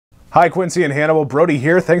Hi, Quincy and Hannibal. Brody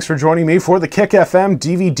here. Thanks for joining me for the Kick FM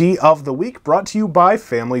DVD of the Week, brought to you by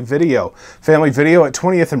Family Video. Family Video at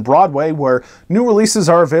 20th and Broadway, where new releases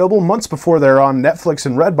are available months before they're on Netflix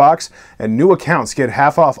and Redbox, and new accounts get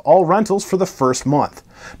half off all rentals for the first month.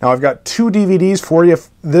 Now, I've got two DVDs for you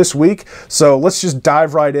this week, so let's just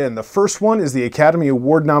dive right in. The first one is the Academy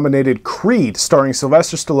Award-nominated Creed, starring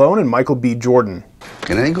Sylvester Stallone and Michael B. Jordan.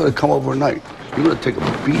 And it ain't gonna come overnight. You're gonna take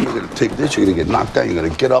a beat, you're gonna take this, you're gonna get knocked out, you're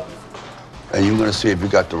gonna get up, and you're gonna see if you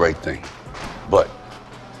got the right thing. But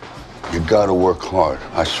you gotta work hard.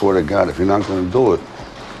 I swear to God, if you're not gonna do it,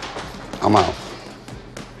 I'm out.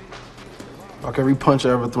 Like every punch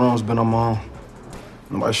I ever thrown has been on my own.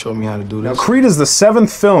 Nobody showed me how to do this. Now, Creed is the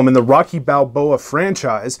seventh film in the Rocky Balboa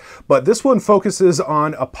franchise, but this one focuses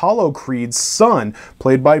on Apollo Creed's son,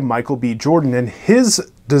 played by Michael B. Jordan, and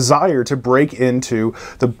his desire to break into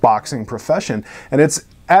the boxing profession. And it's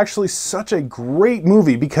actually such a great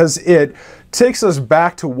movie because it takes us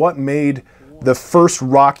back to what made the first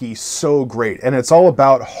Rocky so great. And it's all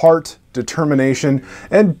about heart, determination,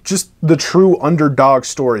 and just the true underdog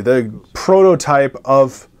story. The prototype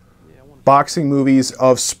of boxing movies,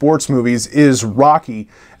 of sports movies, is Rocky.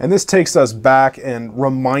 And this takes us back and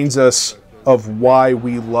reminds us of why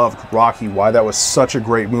we loved Rocky, why that was such a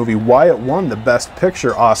great movie, why it won the Best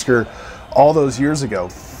Picture Oscar all those years ago,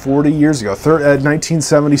 40 years ago,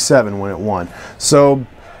 1977 when it won. So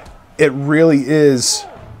it really is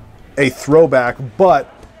a throwback,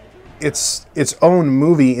 but it's its own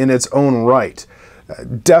movie in its own right.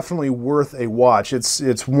 Definitely worth a watch.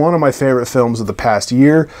 It's one of my favorite films of the past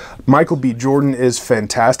year. Michael B. Jordan is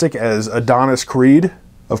fantastic as Adonis Creed.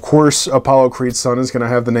 Of course, Apollo Creed's son is going to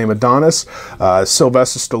have the name Adonis.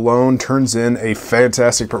 Sylvester Stallone turns in a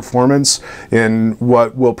fantastic performance in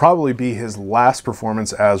what will probably be his last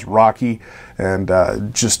performance as Rocky, and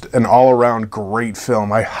just an all-around great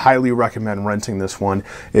film. I highly recommend renting this one.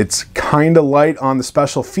 It's kind of light on the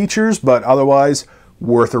special features, but otherwise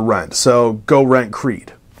worth a rent. So go rent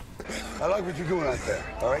Creed. I like what you're doing out there,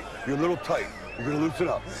 all right? You're a little tight. You're gonna loosen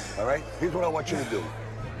up, all right? Here's what I want you to do.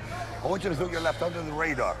 I want you to throw your left under the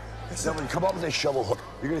radar. Then when you come up with a shovel hook,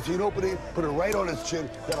 you're gonna see an opening, put it right on his chin,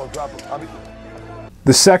 that'll drop him.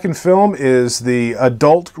 The second film is the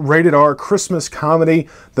adult rated R Christmas comedy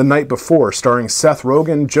The Night Before, starring Seth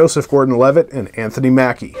Rogen, Joseph Gordon-Levitt, and Anthony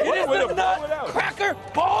Mackie. Cracker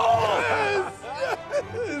balls!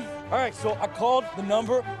 All right, so I called the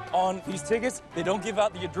number on these tickets. They don't give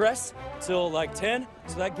out the address till like 10,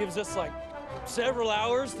 so that gives us like several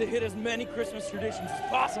hours to hit as many Christmas traditions as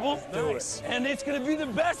possible. Nice. And it's gonna be the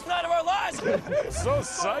best night of our lives. So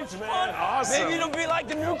psyched, man. Awesome. Maybe it'll be like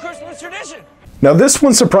the new Christmas tradition. Now, this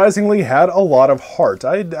one surprisingly had a lot of heart.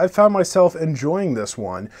 I found myself enjoying this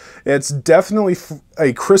one. It's definitely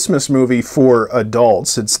a Christmas movie for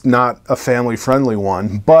adults. It's not a family-friendly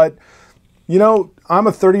one, but you know, I'm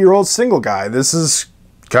a 30-year-old single guy. This is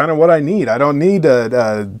kind of what I need. I don't need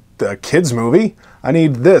a kids movie. I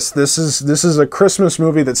need this. This is a Christmas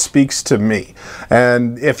movie that speaks to me.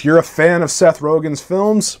 And if you're a fan of Seth Rogen's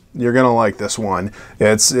films, you're gonna like this one.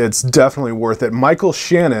 It's definitely worth it. Michael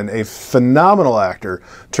Shannon, a phenomenal actor,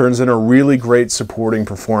 turns in a really great supporting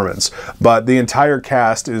performance. But the entire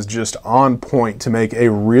cast is just on point to make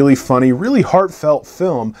a really funny, really heartfelt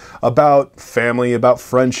film about family, about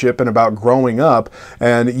friendship, and about growing up,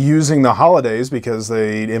 and using the holidays, because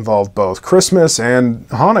they involve both Christmas and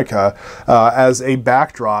Hanukkah, as a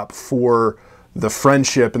backdrop for the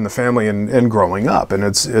friendship and the family and growing up. And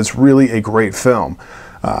it's really a great film.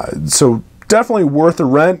 So definitely worth a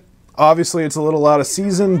rent. Obviously it's a little out of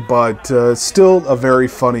season, but still a very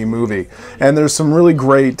funny movie. And there's some really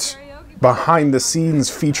great behind the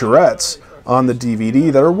scenes featurettes on the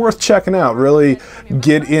DVD that are worth checking out. Really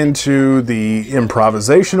get into the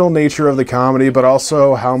improvisational nature of the comedy, but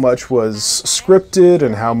also how much was scripted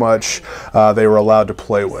and how much they were allowed to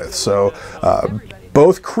play with. So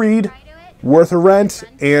both Creed, worth a rent,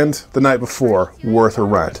 and The Night Before, worth a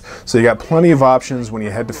rent. So you got plenty of options when you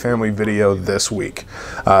head to Family Video this week.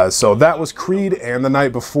 So that was Creed and The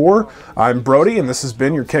Night Before. I'm Brody, and this has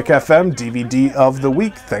been your Kick FM DVD of the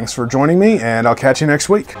Week. Thanks for joining me, and I'll catch you next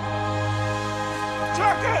week.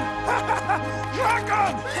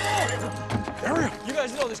 You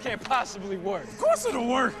guys know this can't possibly work. Of course it'll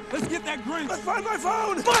work. Let's get that Grinch. Let's find my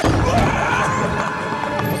phone.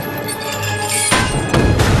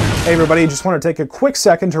 Hey everybody, just want to take a quick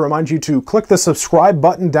second to remind you to click the subscribe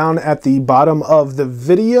button down at the bottom of the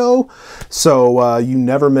video so you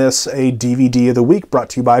never miss a DVD of the week,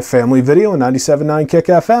 brought to you by Family Video and 97.9 Kick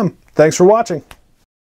FM. Thanks for watching.